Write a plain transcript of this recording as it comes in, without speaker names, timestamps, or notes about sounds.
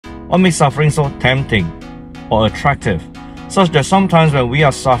What makes suffering so tempting or attractive, such that sometimes when we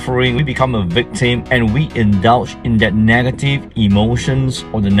are suffering, we become a victim and we indulge in that negative emotions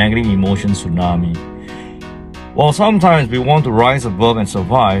or the negative emotion tsunami. Well, sometimes we want to rise above and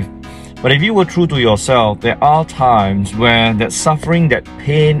survive, but if you were true to yourself, there are times where that suffering, that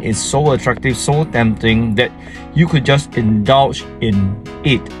pain is so attractive, so tempting that you could just indulge in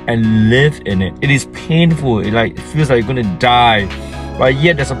it and live in it. It is painful, it feels like you're gonna die, but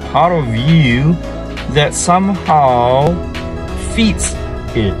yet there's a part of you that somehow feeds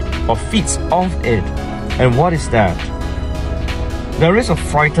it or feeds off it. And what is that? There is a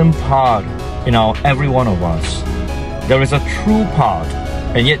frightened part in every one of us. There is a true part,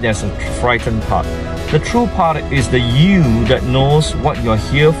 and yet there's a frightened part. The true part is the you that knows what you're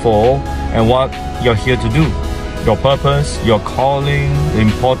here for and what you're here to do. Your purpose, your calling, the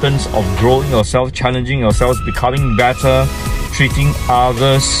importance of growing yourself, challenging yourself, becoming better, treating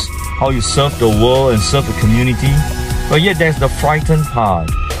others, how you serve the world and serve the community. But yet there's the frightened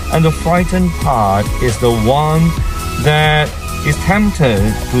part. And the frightened part is the one that is tempted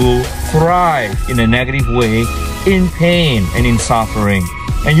to thrive in a negative way, in pain and in suffering.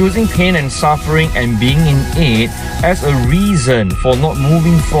 And using pain and suffering and being in it as a reason for not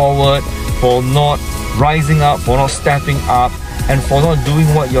moving forward, for not rising up, for not stepping up, and for not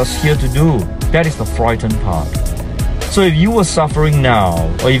doing what you're here to do. That is the frightened part. So if you are suffering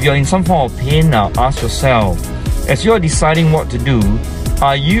now, or if you're in some form of pain now, ask yourself, as you're deciding what to do,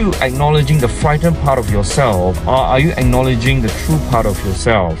 are you acknowledging the frightened part of yourself, or are you acknowledging the true part of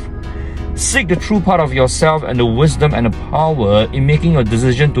yourself? Seek the true part of yourself and the wisdom and the power in making a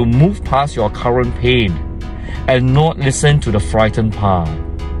decision to move past your current pain and not listen to the frightened part.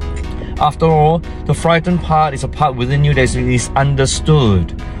 After all, the frightened part is a part within you that is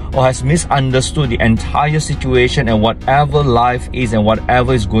misunderstood or has misunderstood the entire situation and whatever life is and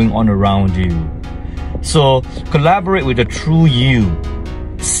whatever is going on around you. So collaborate with the true you.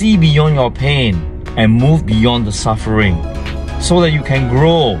 See beyond your pain and move beyond the suffering so that you can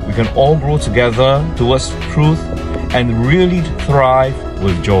grow. We can all grow together towards truth and really thrive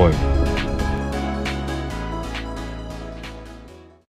with joy.